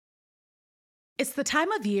It's the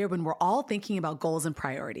time of year when we're all thinking about goals and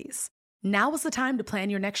priorities. Now is the time to plan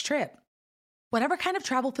your next trip. Whatever kind of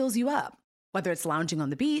travel fills you up, whether it's lounging on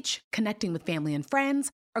the beach, connecting with family and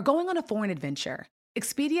friends, or going on a foreign adventure,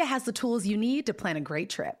 Expedia has the tools you need to plan a great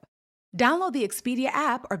trip. Download the Expedia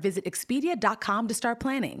app or visit Expedia.com to start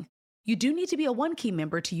planning. You do need to be a One-Key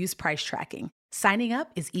member to use price tracking. Signing up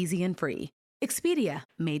is easy and free. Expedia,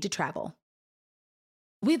 made to travel.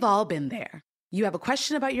 We've all been there. You have a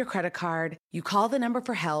question about your credit card, you call the number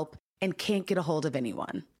for help, and can't get a hold of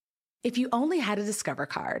anyone. If you only had a Discover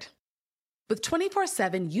card. With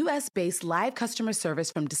 24/7 US-based live customer service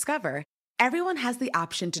from Discover, everyone has the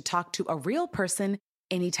option to talk to a real person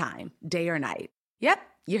anytime, day or night. Yep,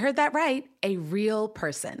 you heard that right, a real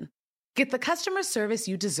person. Get the customer service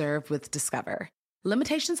you deserve with Discover.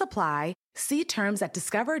 Limitations apply. See terms at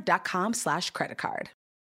discover.com/creditcard.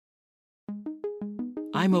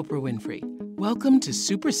 I'm Oprah Winfrey. Welcome to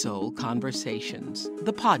Super Soul Conversations,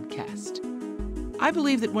 the podcast. I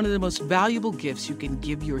believe that one of the most valuable gifts you can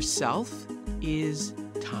give yourself is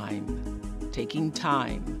time. Taking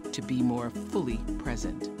time to be more fully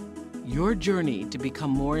present. Your journey to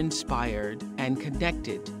become more inspired and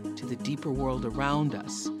connected to the deeper world around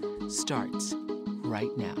us starts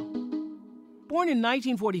right now. Born in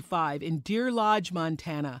 1945 in Deer Lodge,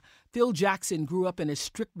 Montana, Phil Jackson grew up in a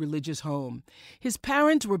strict religious home. His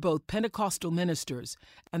parents were both Pentecostal ministers,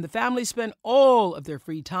 and the family spent all of their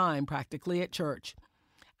free time practically at church.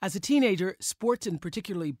 As a teenager, sports, and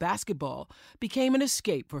particularly basketball, became an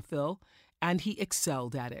escape for Phil, and he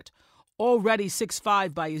excelled at it. Already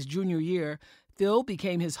 6'5" by his junior year, Phil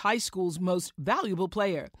became his high school's most valuable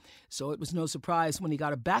player, so it was no surprise when he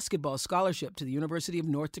got a basketball scholarship to the University of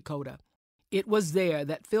North Dakota. It was there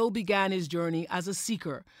that Phil began his journey as a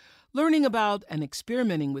seeker, learning about and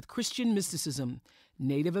experimenting with Christian mysticism,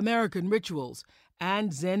 Native American rituals,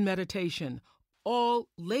 and Zen meditation, all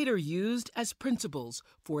later used as principles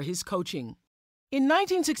for his coaching. In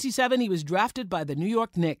 1967, he was drafted by the New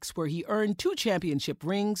York Knicks, where he earned 2 championship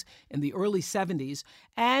rings in the early 70s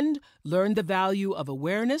and learned the value of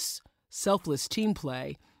awareness, selfless team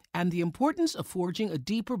play, and the importance of forging a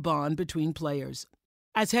deeper bond between players.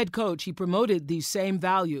 As head coach, he promoted these same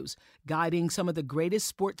values, guiding some of the greatest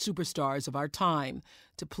sports superstars of our time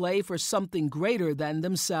to play for something greater than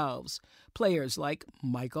themselves. Players like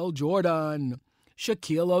Michael Jordan,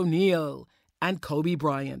 Shaquille O'Neal, and Kobe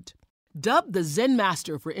Bryant. Dubbed the Zen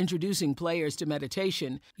Master for introducing players to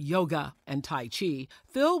meditation, yoga, and Tai Chi,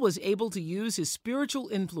 Phil was able to use his spiritual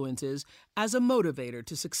influences as a motivator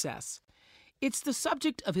to success. It's the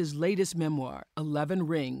subject of his latest memoir, 11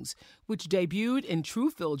 Rings, which debuted in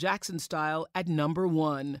true Phil Jackson style at number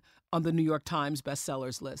 1 on the New York Times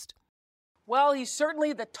bestsellers list. Well, he's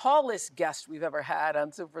certainly the tallest guest we've ever had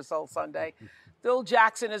on Super Soul Sunday. Phil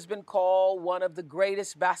Jackson has been called one of the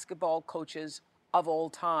greatest basketball coaches of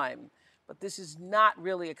all time. But this is not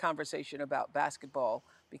really a conversation about basketball,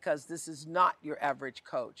 because this is not your average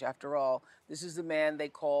coach. After all, this is the man they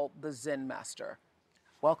call the Zen Master.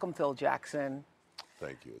 Welcome, Phil Jackson.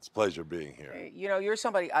 Thank you. It's a pleasure being here. You know, you're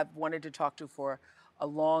somebody I've wanted to talk to for a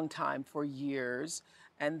long time, for years.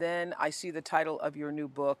 And then I see the title of your new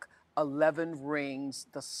book, 11 Rings,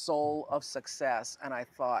 The Soul of Success. And I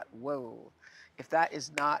thought, whoa, if that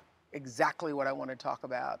is not exactly what I want to talk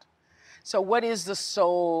about. So what is the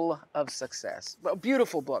soul of success? A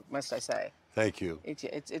beautiful book, must I say. Thank you.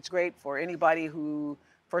 It's great for anybody who,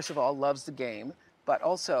 first of all, loves the game, but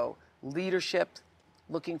also leadership,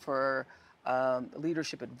 looking for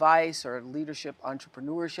leadership advice or leadership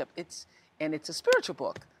entrepreneurship. It's a spiritual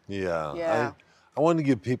book. Yeah. I want to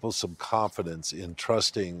give people some confidence in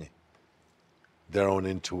trusting their own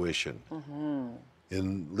intuition,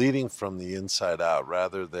 in leading from the inside out,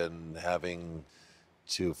 rather than having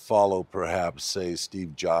to follow, perhaps, say,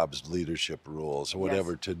 Steve Jobs' leadership rules or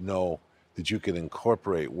whatever, to know that you can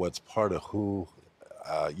incorporate what's part of who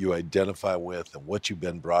you identify with and what you've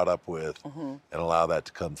been brought up with, and allow that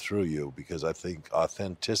to come through you, because I think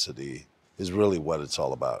authenticity is really what it's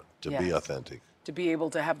all about, to be authentic. To be able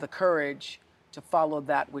to have the courage to follow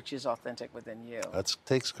that which is authentic within you. That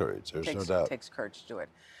takes courage, there's no doubt. It takes courage to do it.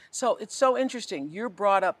 So it's so interesting. You're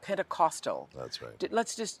brought up Pentecostal. That's right.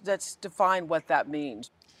 Let's define what that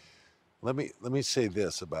means. Let me say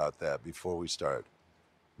this about that before we start.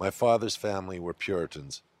 My father's family were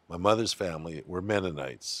Puritans. My mother's family were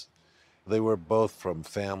Mennonites. They were both from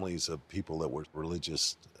families of people that were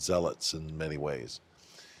religious zealots in many ways.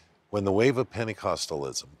 When the wave of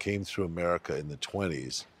Pentecostalism came through America in the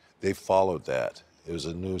 20s, they followed that. It was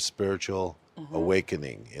a new spiritual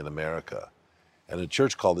awakening in America. And a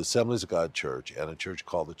church called the Assemblies of God Church and a church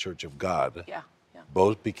called the Church of God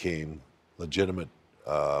both became legitimate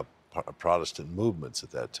Protestant movements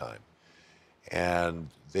at that time. And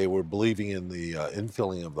they were believing in the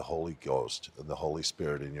infilling of the Holy Ghost and the Holy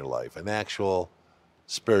Spirit in your life, an actual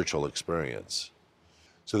spiritual experience.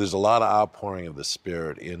 So there's a lot of outpouring of the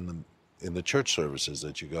Spirit in the church services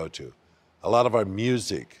that you go to. A lot of our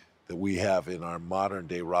music that we have in our modern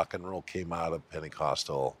day rock and roll came out of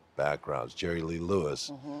Pentecostal backgrounds. Jerry Lee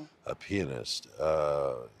Lewis, a pianist,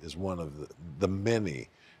 is one of the many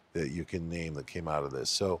that you can name that came out of this.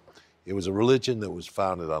 So it was a religion that was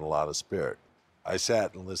founded on a lot of spirit. I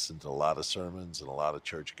sat and listened to a lot of sermons and a lot of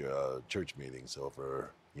church meetings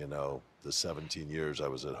over, the 17 years I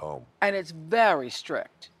was at home. And it's very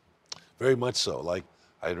strict. Very much so. Like,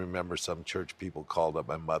 I remember some church people called up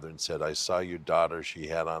my mother and said, I saw your daughter, she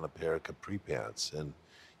had on a pair of capri pants. And,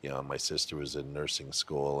 my sister was in nursing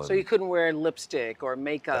school. And so you couldn't wear lipstick or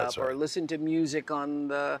makeup That's right. or listen to music on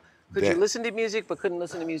the... you listen to music but couldn't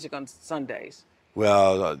listen to music on Sundays?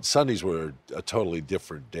 Well, Sundays were a totally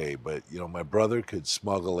different day, but my brother could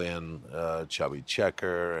smuggle in Chubby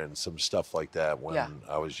Checker and some stuff like that when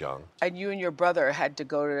I was young. And you and your brother had to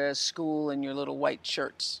go to school in your little white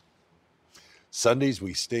shirts. Sundays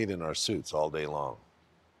we stayed in our suits all day long.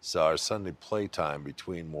 So our Sunday playtime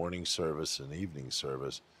between morning service and evening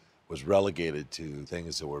service was relegated to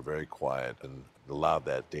things that were very quiet and allowed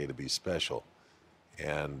that day to be special.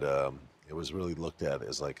 And it was really looked at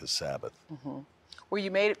as like a Sabbath. Mm-hmm. Were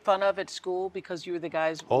you made fun of at school because you were the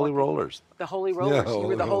guys... Holy Rollers. The Holy Rollers. Yeah, you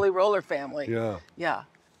were the Holy Roller family. Yeah. Yeah.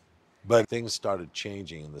 But things started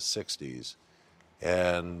changing in the 60s.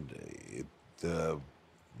 And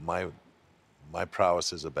my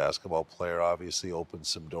prowess as a basketball player obviously opened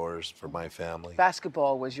some doors for my family.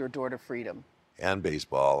 Basketball was your door to freedom. And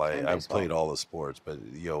baseball. I played all the sports, but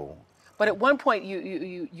But at one point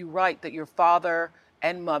you write that your father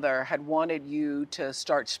and mother had wanted you to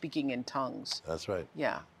start speaking in tongues. That's right.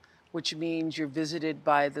 Yeah. Which means you're visited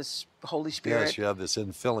by this Holy Spirit. Yes, you have this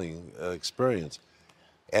infilling experience.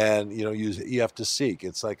 And, you have to seek.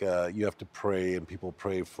 It's like you have to pray, and people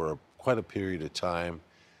pray for quite a period of time.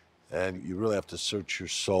 And you really have to search your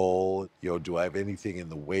soul. Do I have anything in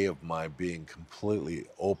the way of my being completely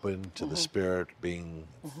open to the Spirit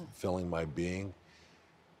filling my being?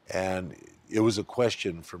 And it was a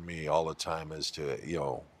question for me all the time as to,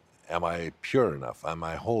 am I pure enough? Am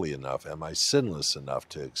I holy enough? Am I sinless enough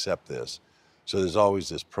to accept this? So there's always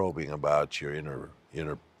this probing about your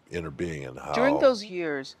inner being and how. During those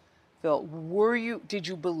years, Phil, did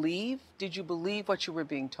you believe what you were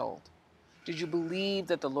being told? Did you believe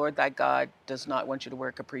that the Lord thy God does not want you to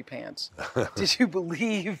wear capri pants? Did you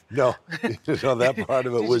believe? No, that part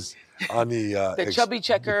of it was on the... that Chubby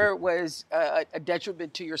Checker was a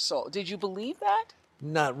detriment to your soul. Did you believe that?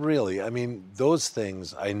 Not really. I mean, those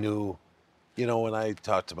things I knew, when I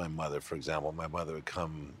talked to my mother, for example, my mother would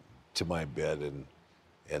come to my bed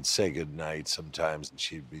and say goodnight sometimes, and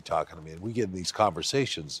she'd be talking to me, and we get in these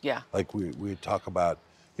conversations. Yeah. Like we talk about,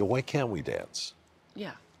 why can't we dance?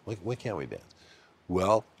 Yeah. Why can't we dance?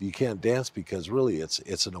 Well, you can't dance because really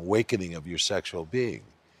it's an awakening of your sexual being.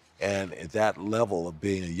 And at that level of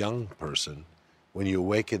being a young person, when you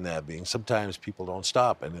awaken that being, sometimes people don't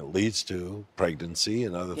stop, and it leads to pregnancy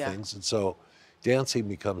and other things. And so dancing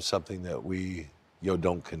becomes something that we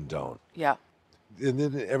don't condone. Yeah. And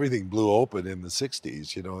then everything blew open in the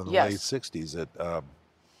 60s, in the late 60s that,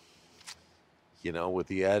 with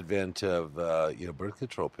the advent of, birth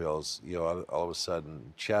control pills, all of a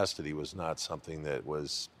sudden chastity was not something that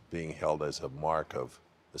was being held as a mark of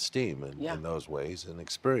esteem in those ways, and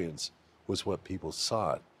experience was what people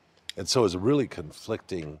sought. And so it was really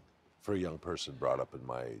conflicting for a young person brought up in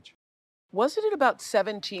my age. Wasn't it about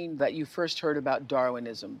 17 that you first heard about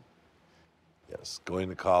Darwinism? Yes, going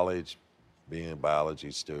to college, being a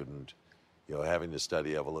biology student, having to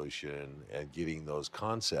study evolution and getting those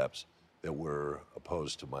concepts that were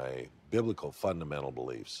opposed to my biblical fundamental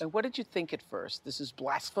beliefs. And what did you think at first? This is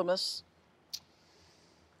blasphemous?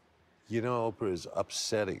 Oprah is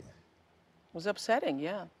upsetting. It was upsetting,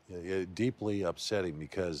 yeah. Yeah, deeply upsetting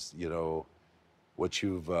because, what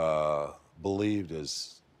you've believed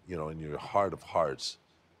is, in your heart of hearts.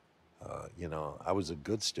 I was a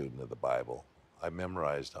good student of the Bible. I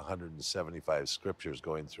memorized 175 scriptures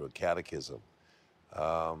going through a catechism.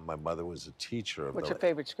 My mother was a teacher of What's your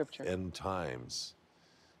favorite scripture? End times.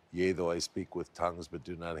 Yea, though I speak with tongues, but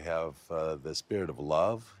do not have the spirit of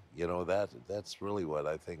love. That's really what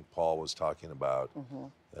I think Paul was talking about. Mm-hmm.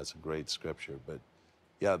 That's a great scripture. But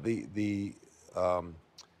yeah, the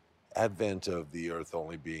advent of the earth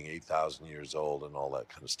only being 8,000 years old and all that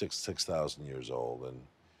kind of 6,000 years old, and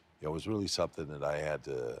it was really something that I had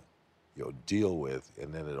to deal with,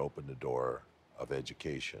 and then it opened the door of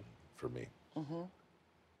education for me.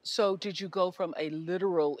 So, did you go from a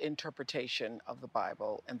literal interpretation of the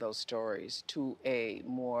Bible and those stories to a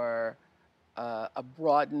more a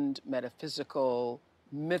broadened metaphysical,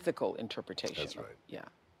 mythical interpretation? That's right. Yeah,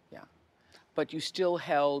 yeah. But you still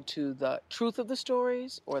held to the truth of the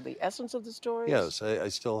stories or the essence of the stories? Yes, I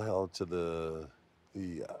still held to the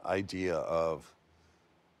idea of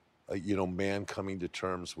man coming to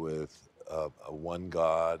terms with a one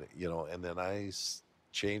God, and then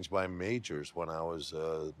changed my majors when I was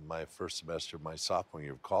my first semester of my sophomore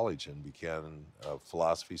year of college and began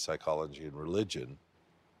philosophy, psychology, and religion.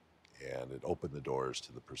 And it opened the doors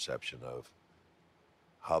to the perception of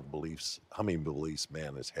how many beliefs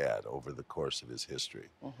man has had over the course of his history.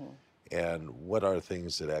 And what are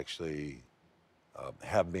things that actually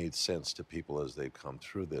have made sense to people as they've come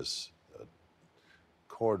through this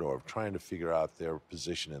corridor of trying to figure out their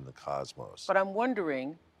position in the cosmos. But I'm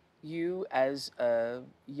wondering, you as a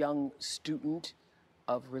young student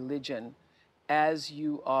of religion, as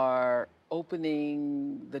you are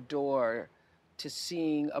opening the door to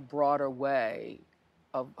seeing a broader way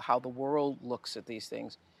of how the world looks at these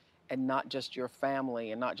things, and not just your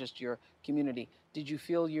family and not just your community, did you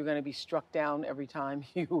feel you're going to be struck down every time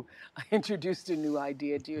you introduced a new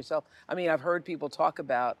idea to yourself? I mean, I've heard people talk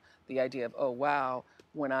about the idea of, oh, wow,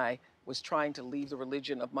 when I was trying to leave the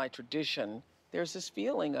religion of my tradition, there's this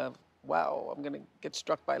feeling of, wow, I'm going to get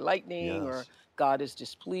struck by lightning, or Yes. God is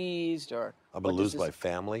displeased, or I'm going to lose my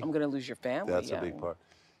family. I'm going to lose your family. That's a big part.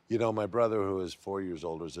 My brother, who is 4 years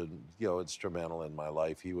older, is instrumental in my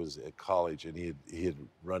life. He was at college, and he had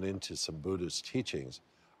run into some Buddhist teachings.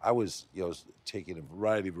 I was taking a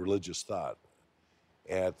variety of religious thought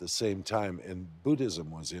at the same time, and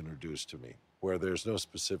Buddhism was introduced to me, where there's no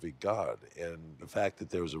specific God, and the fact that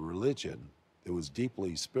there was a religion that was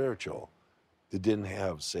deeply spiritual, that didn't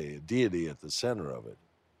have, say, a deity at the center of it.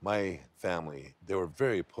 My family, they were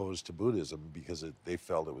very opposed to Buddhism because they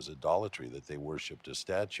felt it was idolatry, that they worshipped a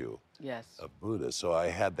statue of Buddha. So I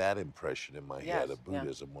had that impression in my head of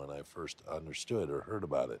Buddhism when I first understood or heard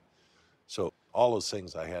about it. So all those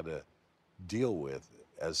things I had to deal with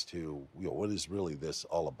as to what is really this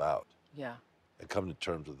all about. Yeah. And come to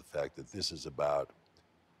terms with the fact that this is about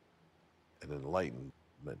an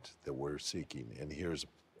enlightenment that we're seeking. And here's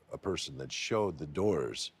a person that showed the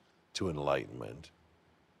doors to enlightenment,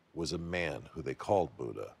 was a man who they called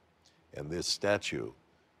Buddha. And this statue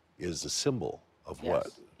is a symbol of what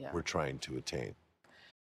we're trying to attain.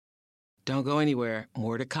 Don't go anywhere.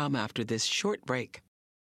 More to come after this short break.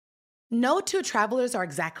 No two travelers are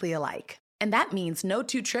exactly alike, and that means no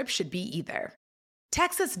two trips should be either.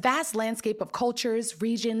 Texas' vast landscape of cultures,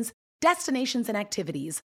 regions, destinations, and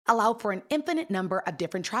activities allow for an infinite number of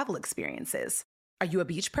different travel experiences. Are you a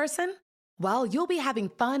beach person? Well, you'll be having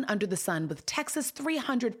fun under the sun with Texas'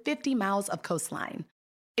 350 miles of coastline.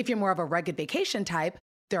 If you're more of a rugged vacation type,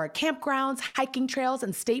 there are campgrounds, hiking trails,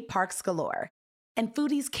 and state parks galore. And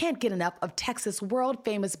foodies can't get enough of Texas'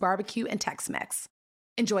 world-famous barbecue and Tex-Mex.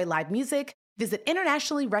 Enjoy live music, visit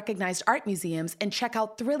internationally recognized art museums, and check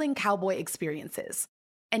out thrilling cowboy experiences.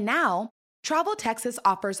 And now, Travel Texas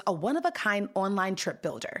offers a one-of-a-kind online trip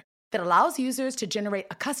builder that allows users to generate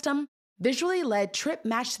a custom, visually led trip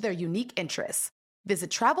matched to their unique interests.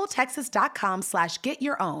 Visit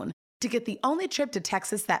traveltexas.com/getyourown to get the only trip to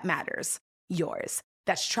Texas that matters, yours.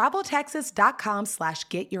 That's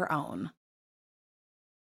traveltexas.com/getyourown.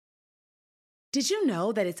 Did you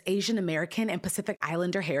know that it's Asian American and Pacific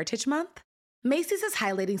Islander Heritage Month? Macy's is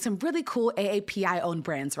highlighting some really cool AAPI-owned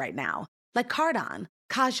brands right now, like Cardon,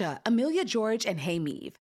 Kaja, Amelia George, and Hey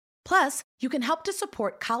Meave. Plus, you can help to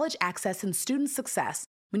support college access and student success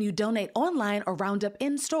when you donate online or round up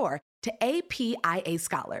in-store to APIA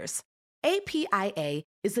Scholars. APIA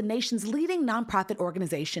is the nation's leading nonprofit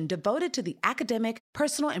organization devoted to the academic,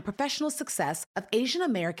 personal, and professional success of Asian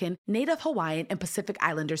American, Native Hawaiian, and Pacific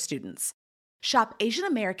Islander students. Shop Asian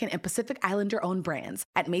American and Pacific Islander-owned brands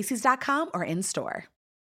at Macy's.com or in-store.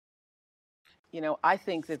 I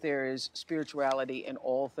think that there is spirituality in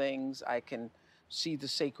all things. I can see the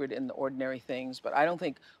sacred in the ordinary things, but I don't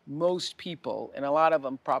think most people, and a lot of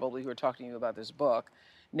them probably who are talking to you about this book,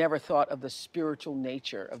 never thought of the spiritual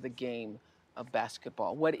nature of the game of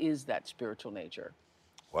basketball. What is that spiritual nature?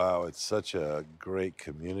 Wow, it's such a great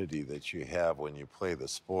community that you have when you play the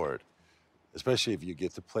sport, especially if you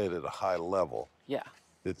get to play it at a high level. Yeah.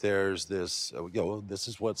 That there's this, this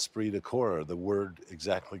is what esprit de corps, the word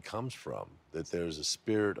exactly comes from, that there's a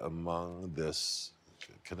spirit among this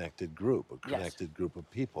connected group, a connected group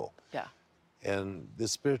of people. Yeah. And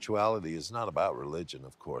this spirituality is not about religion,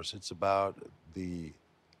 of course. It's about the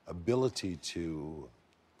ability to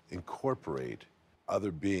incorporate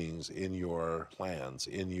other beings in your plans,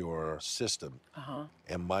 in your system.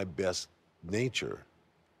 And my best nature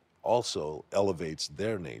also elevates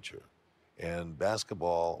their nature. And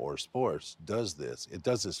basketball or sports does this. It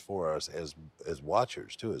does this for us as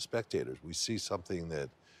watchers too, as spectators. We see something that,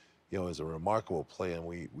 is a remarkable play, and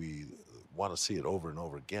we want to see it over and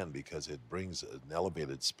over again because it brings an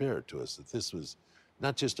elevated spirit to us, that this was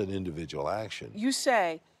not just an individual action. You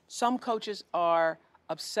say some coaches are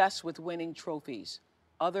obsessed with winning trophies.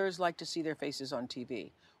 Others like to see their faces on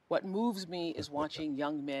TV. What moves me is watching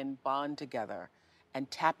young men bond together and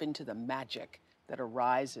tap into the magic that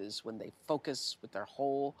arises when they focus with their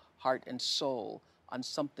whole heart and soul on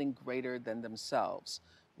something greater than themselves.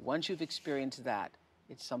 Once you've experienced that,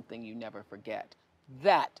 it's something you never forget.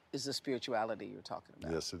 That is the spirituality you're talking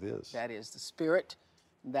about. Yes, it is. That is the spirit,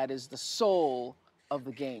 that is the soul of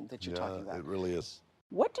the game that you're talking about. It really is.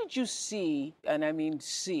 What did you see, and I mean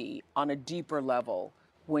see, on a deeper level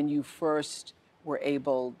when you first were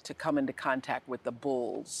able to come into contact with the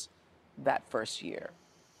Bulls that first year?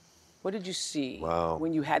 What did you see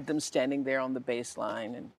when you had them standing there on the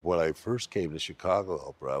baseline? And when I first came to Chicago,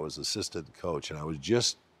 Oprah, I was assistant coach, and I was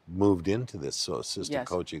just moved into this assistant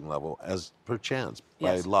coaching level as per chance,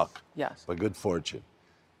 by luck, by good fortune.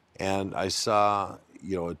 And I saw,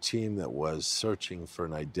 a team that was searching for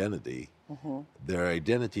an identity. Their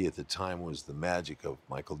identity at the time was the magic of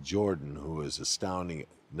Michael Jordan, who was astounding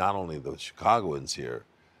not only the Chicagoans here,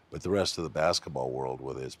 but the rest of the basketball world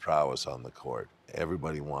with his prowess on the court.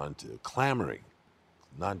 Everybody clamoring,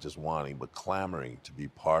 not just wanting, but clamoring to be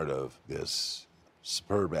part of this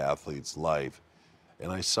superb athlete's life.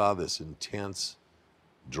 And I saw this intense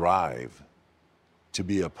drive to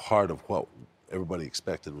be a part of what everybody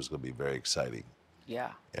expected was going to be very exciting.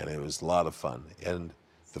 Yeah. And it was a lot of fun. And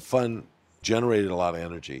the fun generated a lot of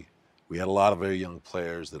energy. We had a lot of very young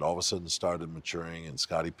players that all of a sudden started maturing, and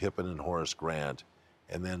Scottie Pippen and Horace Grant.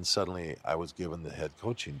 And then suddenly I was given the head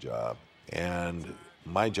coaching job. And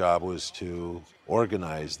my job was to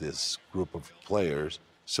organize this group of players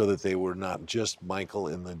so that they were not just Michael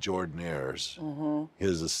and the Jordanaires,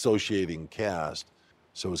 his associating cast.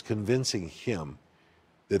 So it was convincing him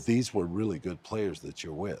that these were really good players that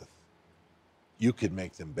you're with. You could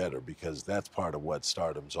make them better, because that's part of what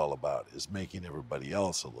stardom's all about, is making everybody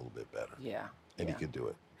else a little bit better. Yeah. And he could do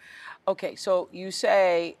it. Okay, so you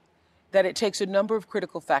say that it takes a number of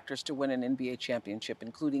critical factors to win an NBA championship,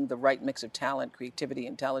 including the right mix of talent, creativity,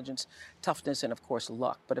 intelligence, toughness, and of course,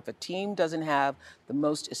 luck. But if a team doesn't have the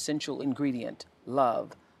most essential ingredient,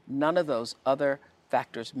 love, none of those other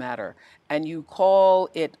factors matter. And you call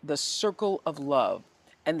it the circle of love.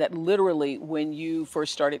 And that literally, when you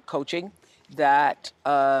first started coaching, that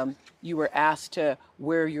you were asked to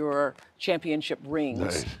wear your championship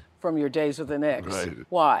rings from your days with the Knicks. Right.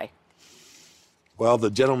 Why? Well,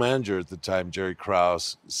 the general manager at the time, Jerry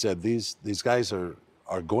Krause, said these guys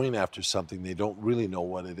are going after something they don't really know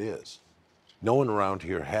what it is. No one around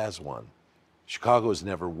here has one. Chicago has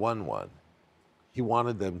never won one. He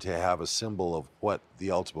wanted them to have a symbol of what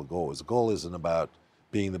the ultimate goal is. The goal isn't about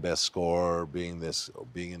being the best scorer, being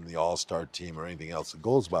in the all-star team or anything else. The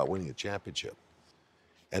goal is about winning a championship.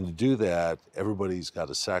 And to do that, everybody's got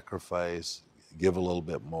to sacrifice, give a little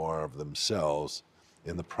bit more of themselves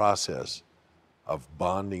in the process of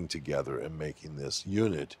bonding together and making this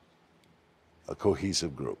unit a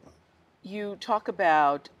cohesive group. You talk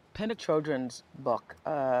about Pena Chodron's book,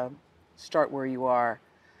 Start Where You Are,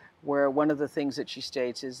 where one of the things that she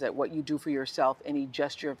states is that what you do for yourself, any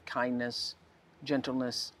gesture of kindness,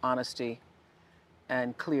 gentleness, honesty,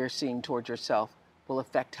 and clear seeing towards yourself will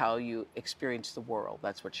affect how you experience the world.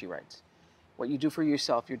 That's what she writes. What you do for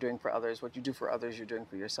yourself, you're doing for others. What you do for others, you're doing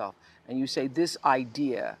for yourself. And you say this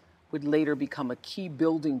idea would later become a key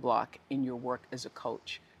building block in your work as a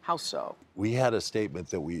coach. How so? We had a statement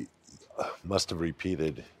that we must have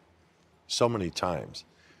repeated so many times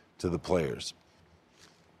to the players.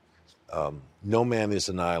 No man is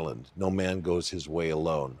an island. No man goes his way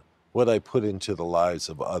alone. What I put into the lives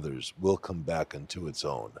of others will come back into its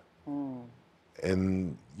own.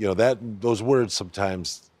 And those words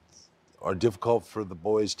sometimes are difficult for the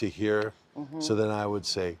boys to hear. So then I would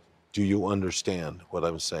say, do you understand what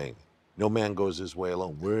I'm saying? No man goes his way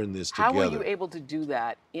alone. We're in this together. How were you able to do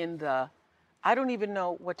that I don't even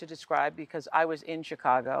know what to describe, because I was in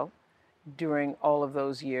Chicago during all of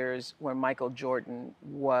those years when Michael Jordan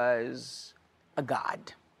was a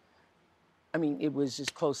god. I mean, it was as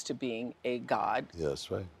close to being a god.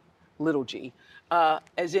 Yes, right. Little g,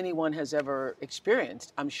 as anyone has ever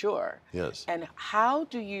experienced, I'm sure. Yes. And how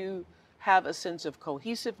do you have a sense of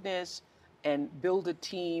cohesiveness and build a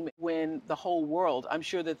team when the whole world, I'm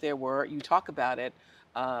sure that there were, you talk about it,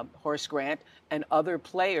 Horace Grant and other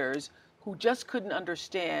players who just couldn't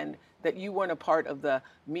understand that you weren't a part of the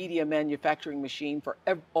media manufacturing machine for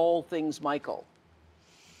all things Michael?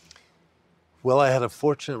 Well, I had a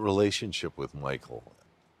fortunate relationship with Michael.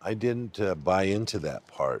 I didn't buy into that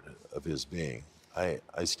part of his being. I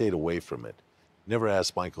stayed away from it. Never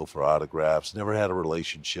asked Michael for autographs, never had a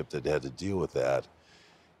relationship that had to deal with that,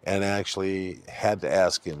 and actually had to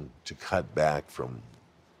ask him to cut back from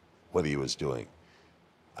what he was doing.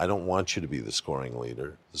 I don't want you to be the scoring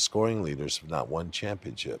leader. The scoring leaders have not won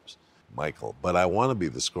championships, Michael, but I want to be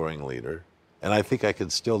the scoring leader, and I think I can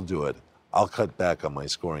still do it. I'll cut back on my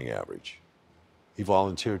scoring average. He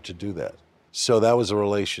volunteered to do that. So that was a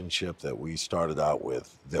relationship that we started out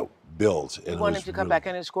with that built. You want him to come back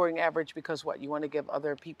on his scoring average because what? You want to give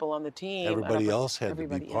other people on the team? Everybody else had to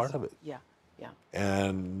be part of it. Yeah, yeah.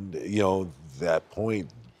 And, that point,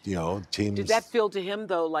 teams... Did that feel to him,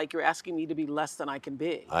 though, like you're asking me to be less than I can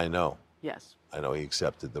be? I know. Yes. I know he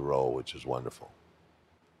accepted the role, which was wonderful.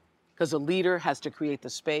 Because a leader has to create the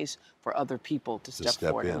space for other people to step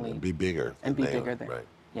forward in and be bigger. And be bigger than. Right.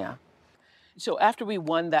 Yeah. So after we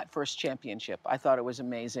won that first championship, I thought it was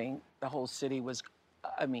amazing. The whole city was,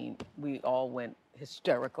 we all went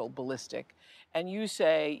hysterical, ballistic. And you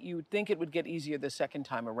say you would think it would get easier the second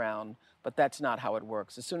time around, but that's not how it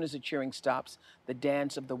works. As soon as the cheering stops, the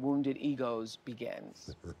dance of the wounded egos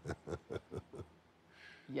begins.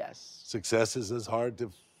 Yes. Success is as hard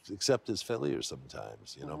to accept as failure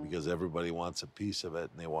sometimes, because everybody wants a piece of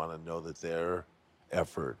it and they want to know that their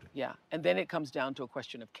effort. Yeah, and then it comes down to a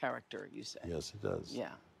question of character, you say. Yes, it does.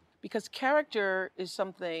 Yeah, because character is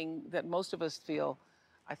something that most of us feel,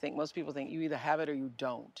 I think most people think you either have it or you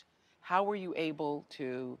don't. How were you able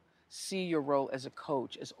to see your role as a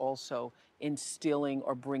coach as also instilling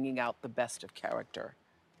or bringing out the best of character?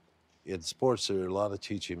 In sports, there are a lot of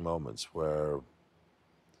teaching moments where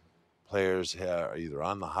players are either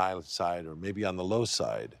on the high side or maybe on the low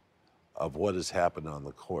side of what has happened on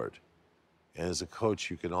the court. And as a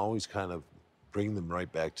coach, you can always kind of bring them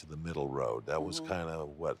right back to the middle road. That was kind of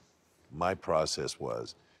what my process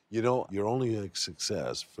was. You're only a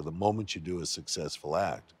success for the moment you do a successful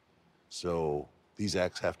act. So these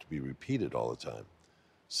acts have to be repeated all the time.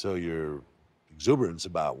 So your exuberance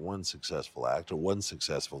about one successful act or one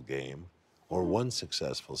successful game or one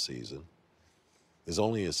successful season is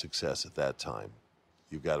only a success at that time.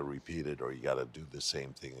 You've got to repeat it or you got to do the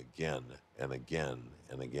same thing again and again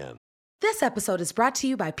and again. This episode is brought to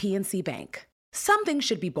you by PNC Bank. Some things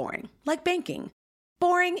should be boring, like banking.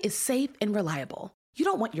 Boring is safe and reliable. You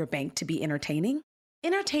don't want your bank to be entertaining.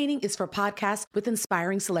 Entertaining is for podcasts with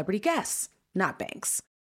inspiring celebrity guests, not banks.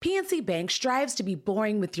 PNC Bank strives to be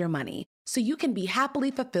boring with your money so you can be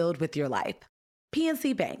happily fulfilled with your life.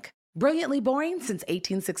 PNC Bank, brilliantly boring since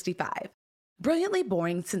 1865. Brilliantly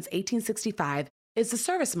boring since 1865 is the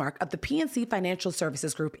service mark of the PNC Financial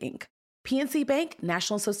Services Group, Inc. PNC Bank,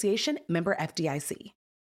 National Association, member FDIC.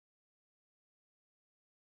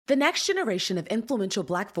 The next generation of influential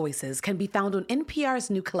Black voices can be found on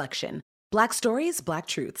NPR's new collection, Black Stories, Black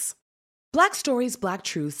Truths. Black Stories, Black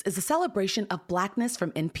Truths is a celebration of Blackness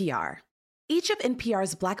from NPR. Each of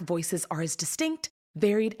NPR's Black voices are as distinct,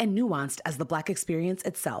 varied, and nuanced as the Black experience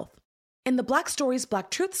itself. In the Black Stories,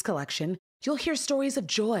 Black Truths collection, you'll hear stories of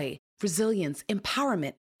joy, resilience,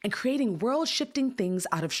 empowerment, and creating world-shifting things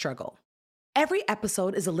out of struggle. Every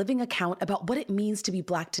episode is a living account about what it means to be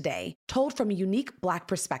Black today, told from a unique Black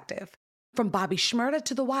perspective. From Bobby Shmurda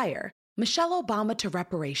to The Wire, Michelle Obama to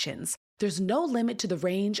reparations, there's no limit to the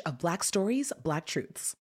range of Black stories, Black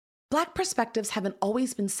truths. Black perspectives haven't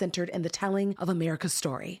always been centered in the telling of America's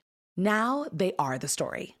story. Now they are the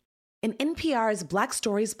story. In NPR's Black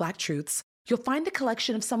Stories, Black Truths, you'll find a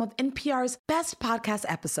collection of some of NPR's best podcast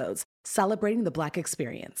episodes celebrating the Black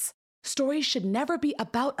experience. Stories should never be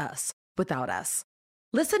about us without us.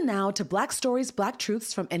 Listen now to Black Stories, Black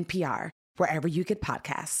Truths from NPR, wherever you get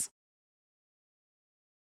podcasts.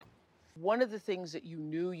 One of the things that you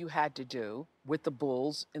knew you had to do with the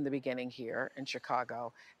Bulls in the beginning here in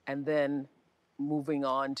Chicago, and then moving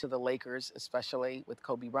on to the Lakers, especially with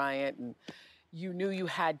Kobe Bryant, and you knew you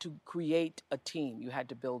had to create a team, you had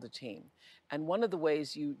to build a team. And one of the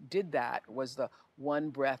ways you did that was the one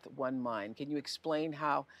breath, one mind. Can you explain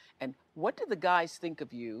how, and what did the guys think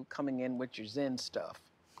of you coming in with your Zen stuff?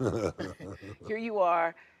 Here you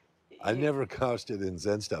are. I never couched it in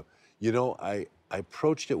Zen stuff. I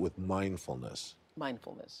approached it with mindfulness.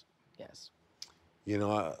 Mindfulness, yes.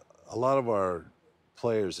 A lot of our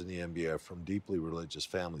players in the NBA are from deeply religious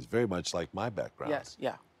families, very much like my background. Yes,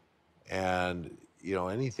 yeah. And,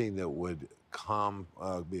 anything that would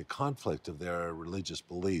be a conflict of their religious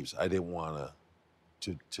beliefs, I didn't want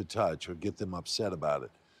to touch or get them upset about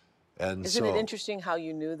it. And Isn't it interesting how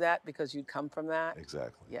you knew that because you'd come from that?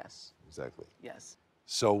 Exactly. Yes. Exactly. Yes.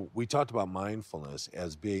 So we talked about mindfulness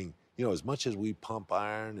as being, as much as we pump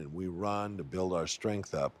iron and we run to build our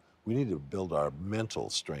strength up, we need to build our mental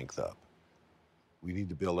strength up. We need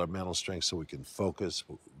to build our mental strength so we can focus,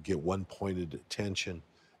 get one-pointed attention,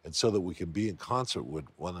 and so that we can be in concert with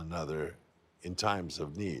one another in times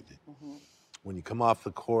of need. Mm-hmm. When you come off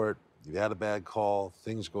the court, you've had a bad call,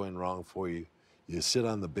 things going wrong for you, you sit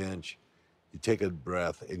on the bench, you take a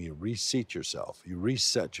breath, and you reset yourself. You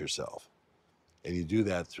reset yourself. And you do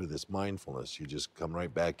that through this mindfulness. You just come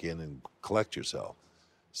right back in and collect yourself.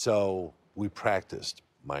 So we practiced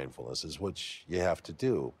mindfulness, is what you have to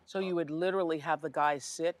do. So you would literally have the guys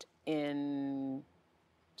sit in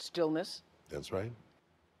stillness. That's right.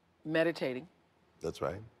 Meditating. That's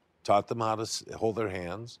right. Taught them how to hold their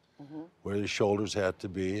hands, where their shoulders had to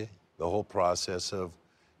be, the whole process of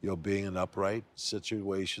being in upright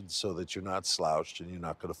situations so that you're not slouched and you're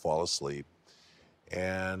not going to fall asleep.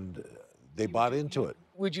 And they bought into it.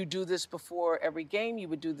 Would you do this before every game? You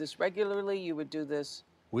would do this regularly? You would do this?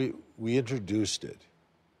 We introduced it,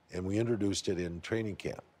 and we introduced it in training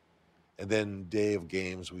camp. And then day of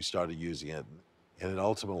games, we started using it, and it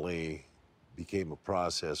ultimately became a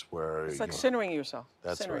process where... It's like centering yourself.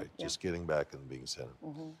 That's right, just getting back and being centered.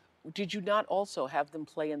 Did you not also have them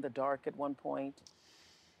play in the dark at one point?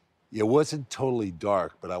 It wasn't totally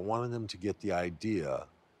dark, but I wanted them to get the idea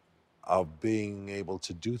of being able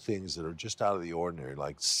to do things that are just out of the ordinary,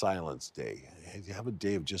 like silence day. You have a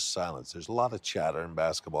day of just silence. There's a lot of chatter in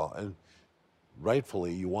basketball, and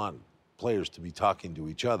rightfully you want players to be talking to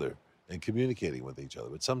each other and communicating with each other.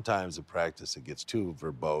 But sometimes in practice it gets too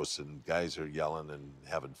verbose and guys are yelling and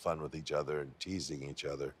having fun with each other and teasing each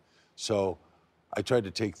other. So I tried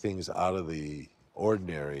to take things out of the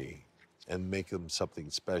ordinary and make them something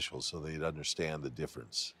special so they'd understand the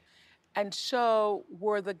difference. And so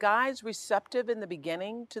were the guys receptive in the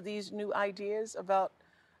beginning to these new ideas about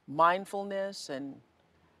mindfulness and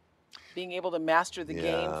being able to master the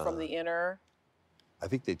game from the inner? I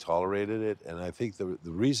think they tolerated it, and I think the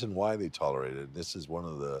reason why they tolerated it, and this is one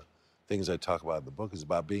of the things I talk about in the book, is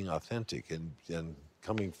about being authentic and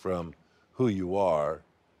coming from who you are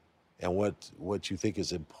and what you think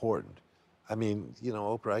is important. I mean,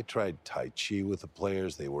 Oprah, I tried Tai Chi with the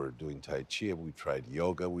players. They were doing Tai Chi, and we tried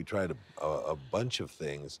yoga. We tried a bunch of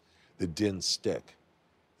things that didn't stick.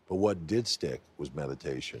 But what did stick was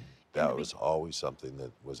meditation. That was always something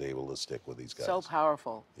that was able to stick with these guys. So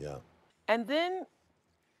powerful. Yeah. And then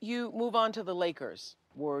you move on to the Lakers.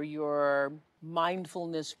 Were your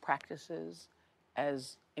mindfulness practices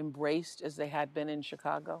as embraced as they had been in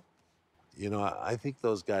Chicago? I think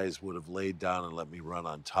those guys would have laid down and let me run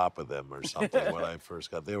on top of them or something when I first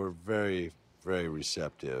got. They were very, very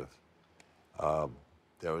receptive.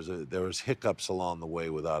 There was hiccups along the way,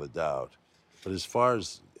 without a doubt. But as far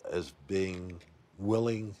as being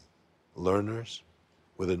willing learners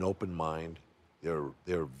with an open mind,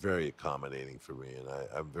 they're very accommodating for me, and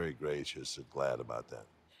I'm very gracious and glad about that.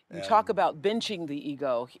 You talk about benching the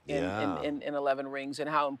ego in 11 Rings and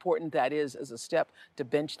how important that is as a step to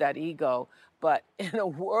bench that ego. But in a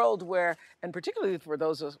world where, and particularly for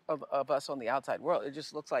those of us on the outside world, it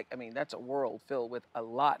just looks like, that's a world filled with a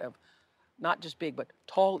lot of not just big, but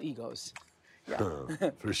tall egos. Yeah.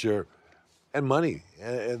 For sure. And money.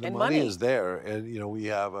 And the money is there. And, we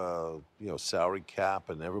have a, salary cap,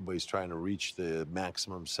 and everybody's trying to reach the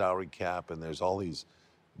maximum salary cap. And there's all these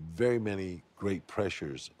very many great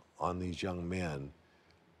pressures on these young men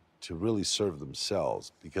to really serve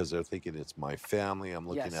themselves, because they're thinking, it's my family, I'm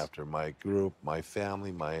looking after my group, my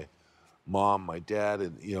family, my mom, my dad,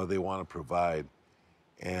 and they want to provide.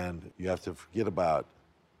 And you have to forget about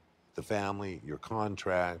the family, your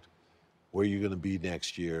contract, where you're going to be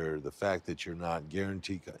next year, the fact that you're not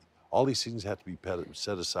guaranteed. All these things have to be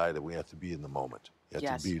set aside, and we have to be in the moment. You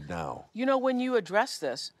have to be now. When you address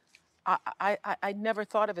this, I never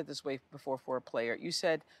thought of it this way before for a player. You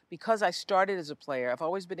said, because I started as a player, I've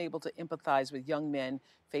always been able to empathize with young men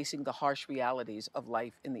facing the harsh realities of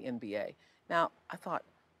life in the NBA. Now, I thought,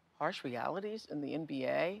 harsh realities in the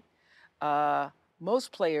NBA?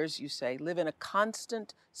 Most players, you say, live in a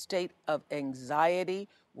constant state of anxiety,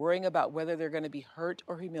 worrying about whether they're going to be hurt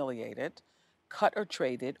or humiliated, cut or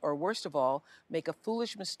traded, or worst of all, make a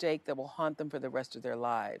foolish mistake that will haunt them for the rest of their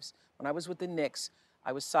lives. When I was with the Knicks,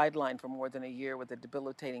 I was sidelined for more than a year with a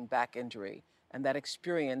debilitating back injury. And that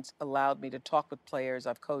experience allowed me to talk with players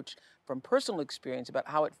I've coached from personal experience about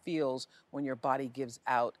how it feels when your body gives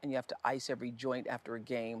out and you have to ice every joint after a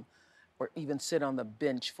game or even sit on the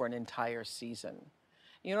bench for an entire season.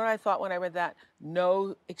 You know what I thought when I read that?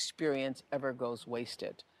 No experience ever goes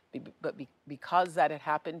wasted. Because that had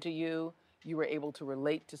happened to you, you were able to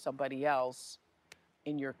relate to somebody else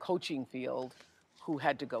in your coaching field who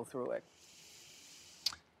had to go through it.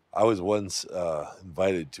 I was once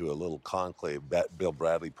invited to a little conclave. Bill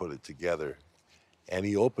Bradley put it together, and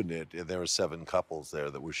he opened it, and there were 7 couples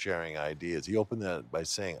there that were sharing ideas. He opened that by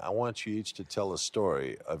saying, I want you each to tell a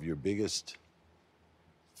story of your biggest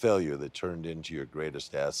failure that turned into your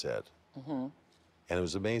greatest asset. Mm-hmm. And it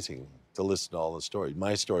was amazing to listen to all the stories.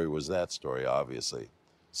 My story was that story, obviously.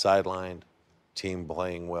 Sidelined, team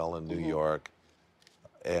playing well in New York,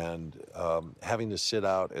 and having to sit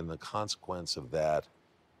out, and the consequence of that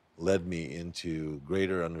led me into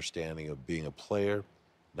greater understanding of being a player.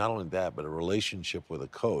 Not only that, but a relationship with a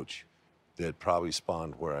coach that probably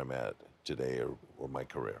spawned where I'm at today or my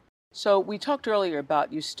career. So we talked earlier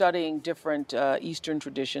about you studying different Eastern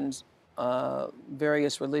traditions,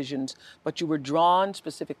 various religions, but you were drawn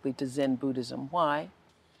specifically to Zen Buddhism. Why?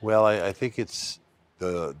 Well, I think it's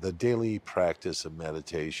the daily practice of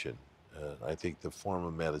meditation. I think the form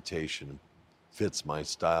of meditation fits my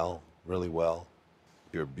style really well.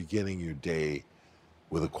 You're beginning your day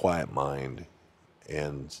with a quiet mind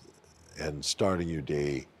and starting your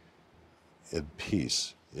day in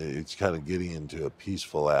peace. It's kind of getting into a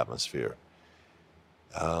peaceful atmosphere.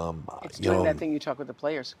 It's doing that thing you talk with the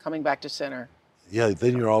players, coming back to center. Yeah,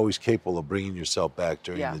 then you're always capable of bringing yourself back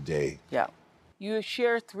during the day. Yeah. You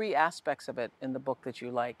share 3 aspects of it in the book that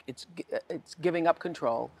you like. It's giving up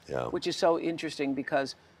control, which is so interesting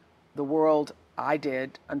because the world I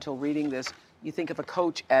did until reading this, you think of a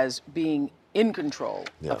coach as being in control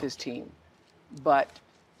of his team, but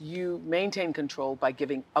you maintain control by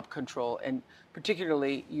giving up control. And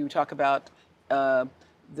particularly, you talk about the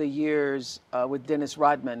years with Dennis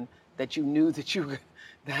Rodman that you knew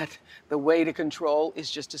that the way to control is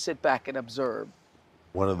just to sit back and observe.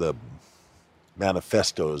 One of the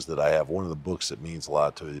manifestos that I have, one of the books that means a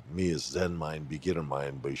lot to me is Zen Mind, Beginner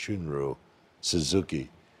Mind by Shunryu Suzuki,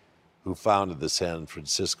 who founded the San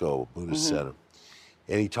Francisco Buddhist Center.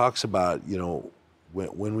 And he talks about,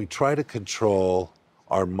 when we try to control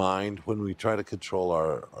our mind, when we try to control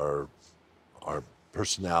our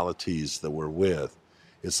personalities that we're with,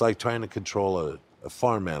 it's like trying to control a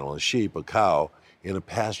farm animal, a sheep, a cow, in a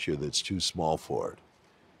pasture that's too small for it.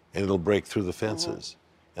 And it'll break through the fences.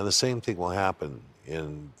 And the same thing will happen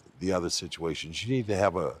in the other situations. You need to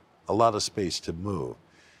have a lot of space to move.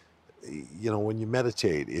 When you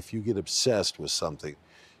meditate, if you get obsessed with something,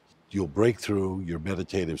 you'll break through your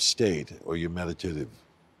meditative state or your meditative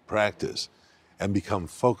practice and become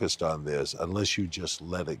focused on this unless you just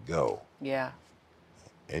let it go. Yeah.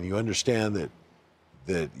 And you understand that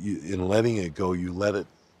in letting it go, you let it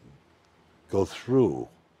go through.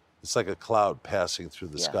 It's like a cloud passing through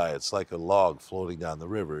the sky. It's like a log floating down the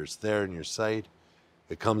river. It's there in your sight,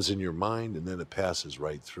 it comes in your mind, and then it passes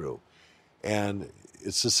right through. And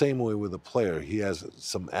it's the same way with a player. He has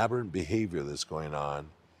some aberrant behavior that's going on.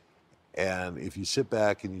 And if you sit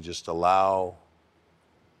back and you just allow,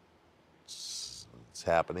 it's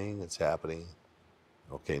happening.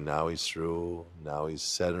 Okay, now he's through. Now he's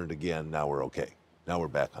centered again. Now we're okay. Now we're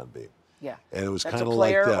back on beam. Yeah. And it was kind of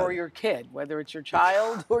like that. That's a player or your kid, whether it's your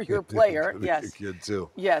child or your player. Yes. Your kid too.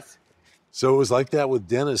 Yes. So it was like that with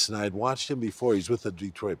Dennis, and I had watched him before. He's with the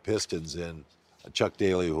Detroit Pistons, and Chuck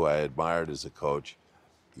Daly, who I admired as a coach,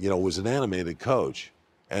 was an animated coach.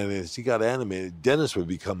 And as he got animated, Dennis would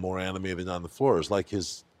become more animated on the floor. It's like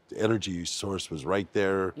his energy source was right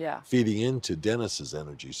there, feeding into Dennis's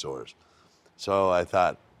energy source. So I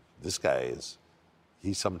thought, this guy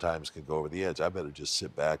he sometimes can go over the edge. I better just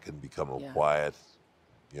sit back and become quiet,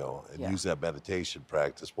 use that meditation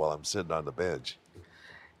practice while I'm sitting on the bench.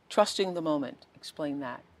 Trusting the moment. Explain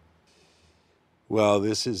that. Well,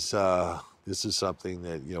 this is something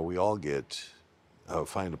that we all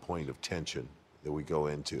find a point of tension that we go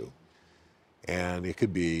into, and it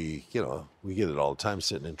could be we get it all the time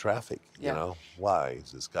sitting in traffic. Why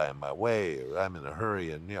is this guy in my way, or I'm in a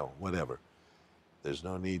hurry, and whatever. There's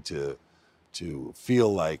no need to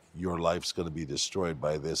feel like your life's going to be destroyed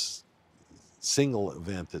by this single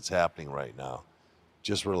event that's happening right now.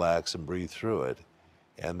 Just relax and breathe through it.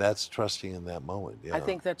 And that's trusting in that moment. I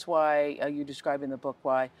think that's why you describe in the book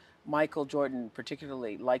why Michael Jordan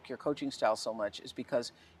particularly liked your coaching style so much, is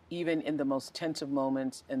because even in the most tense of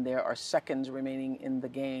moments, and there are seconds remaining in the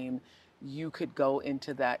game, you could go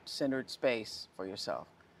into that centered space for yourself.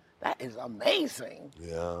 That is amazing.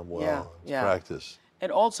 Yeah, well, it's practice.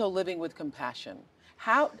 And also living with compassion.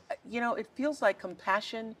 How, it feels like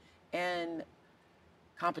compassion and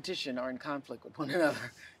competition are in conflict with one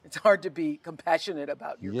another. It's hard to be compassionate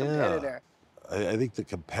about your competitor. I think the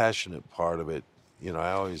compassionate part of it,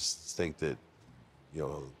 I always think that,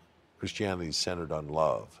 Christianity is centered on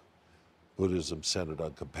love. Buddhism centered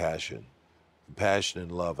on compassion. Compassion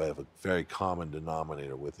and love have a very common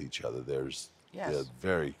denominator with each other. They're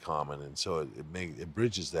very common, and so it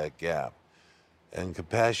bridges that gap. And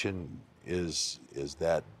compassion is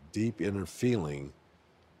that deep inner feeling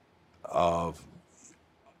of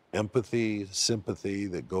empathy, sympathy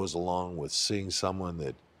that goes along with seeing someone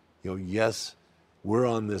that, yes, we're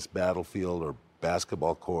on this battlefield or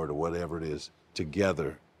basketball court or whatever it is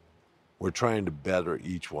together. We're trying to better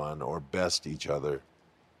each one or best each other.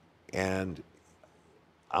 And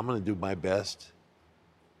I'm going to do my best,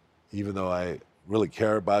 even though I really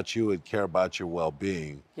care about you and care about your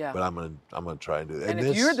well-being. Yeah. But I'm going to try and do that. And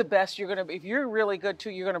if you're the best, if you're really good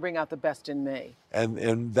too, you're going to bring out the best in me.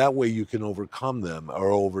 And that way you can overcome them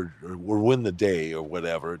or win the day or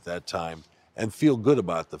whatever at that time and feel good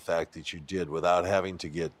about the fact that you did without having to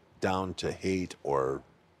get down to hate or,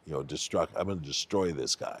 I'm going to destroy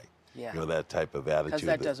this guy. Yeah. That type of attitude. Because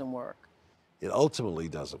that doesn't work. It ultimately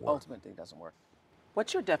doesn't work. Ultimately doesn't work.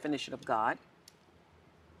 What's your definition of God?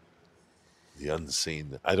 The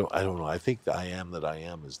unseen. I don't know. I think the I am that I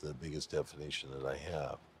am is the biggest definition that I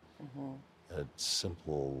have. Mm-hmm. It's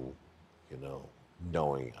simple,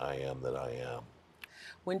 knowing I am that I am.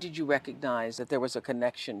 When did you recognize that there was a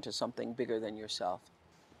connection to something bigger than yourself?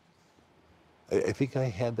 I think I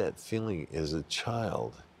had that feeling as a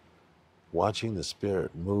child, watching the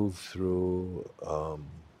Spirit move through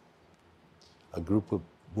a group of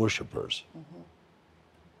worshipers. Mm-hmm.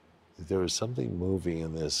 There was something moving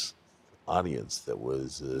in this audience that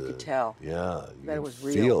was... you could tell. Yeah. That it was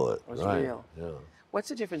real. Feel it. It was right. real. Yeah. What's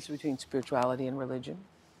the difference between spirituality and religion?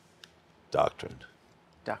 Doctrine.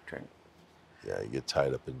 Doctrine. Yeah, you get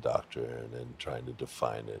tied up in doctrine and trying to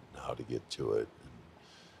define it and how to get to it. And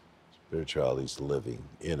spirituality is living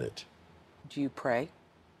in it. Do you pray?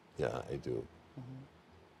 Yeah, I do. Mm-hmm.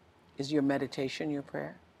 Is your meditation your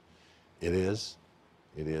prayer? It is.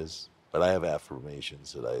 It is. But I have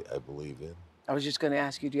affirmations that I believe in. I was just going to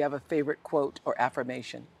ask you, do you have a favorite quote or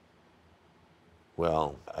affirmation?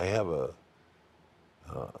 Well, I have a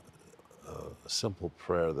simple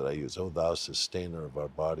prayer that I use. Oh, thou sustainer of our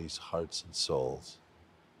bodies, hearts, and souls,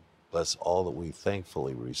 bless all that we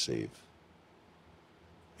thankfully receive.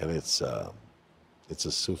 And it's a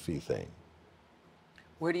Sufi thing.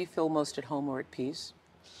 Where do you feel most at home or at peace?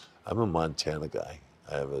 I'm a Montana guy.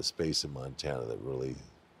 I have a space in Montana that really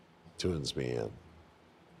tunes me in.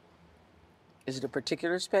 Is it a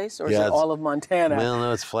particular space, or is it all of Montana? Well,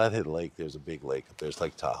 no, it's Flathead Lake. There's a big lake up there. It's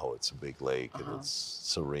like Tahoe. It's a big lake, and it's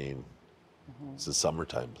serene. Mm-hmm. It's a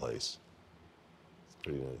summertime place. It's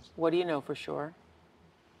pretty nice. What do you know for sure?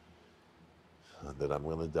 That I'm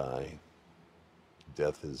going to die.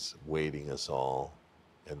 Death is waiting us all,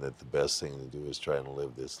 and that the best thing to do is try and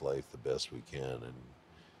live this life the best we can, and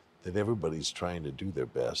that everybody's trying to do their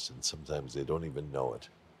best, and sometimes they don't even know it.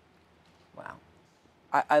 Wow.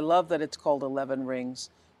 I love that it's called 11 Rings.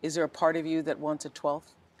 Is there a part of you that wants a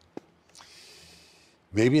 12th?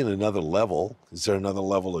 Maybe in another level. Is there another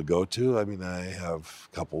level to go to? I mean, I have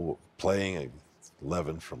a couple playing,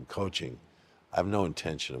 11 from coaching. I have no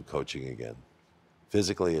intention of coaching again.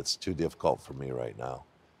 Physically, it's too difficult for me right now.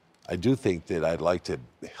 I do think that I'd like to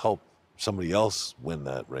help somebody else win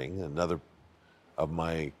that ring, another of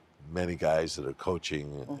my many guys that are coaching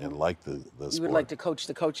mm-hmm. and like the sport. You would like to coach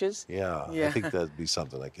the coaches? Yeah, I think that'd be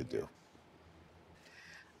something I could do.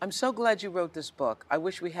 I'm so glad you wrote this book. I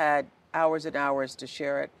wish we had hours and hours to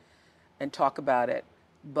share it and talk about it.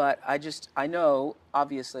 But I know,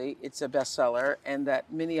 obviously, it's a bestseller and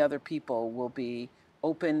that many other people will be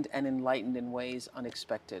opened and enlightened in ways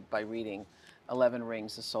unexpected by reading 11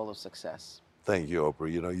 Rings, The Soul of Success. Thank you, Oprah.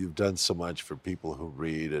 You know, you've done so much for people who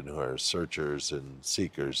read and who are searchers and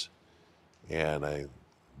seekers. And I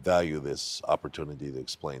value this opportunity to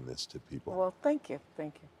explain this to people. Well, thank you.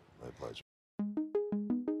 Thank you. My pleasure.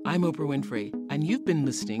 I'm Oprah Winfrey, and you've been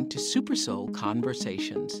listening to Super Soul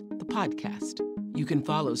Conversations, the podcast. You can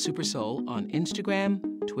follow Super Soul on Instagram,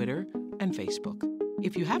 Twitter, and Facebook.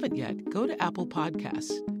 If you haven't yet, go to Apple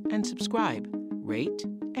Podcasts and subscribe, rate,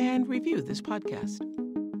 and review this podcast.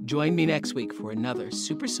 Join me next week for another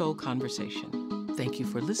Super Soul Conversation. Thank you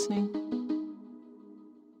for listening.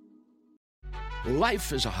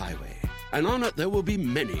 Life is a highway, and on it there will be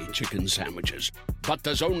many chicken sandwiches. But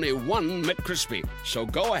there's only one McCrispy. So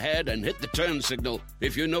go ahead and hit the turn signal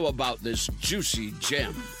if you know about this juicy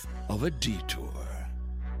gem of a detour.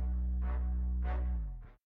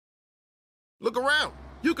 Look around.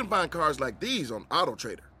 You can find cars like these on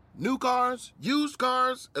AutoTrader. New cars, used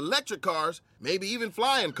cars, electric cars, maybe even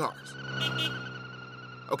flying cars.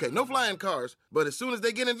 Okay, no flying cars, but as soon as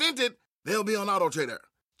they get invented, they'll be on AutoTrader.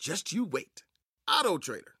 Just you wait.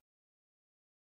 AutoTrader.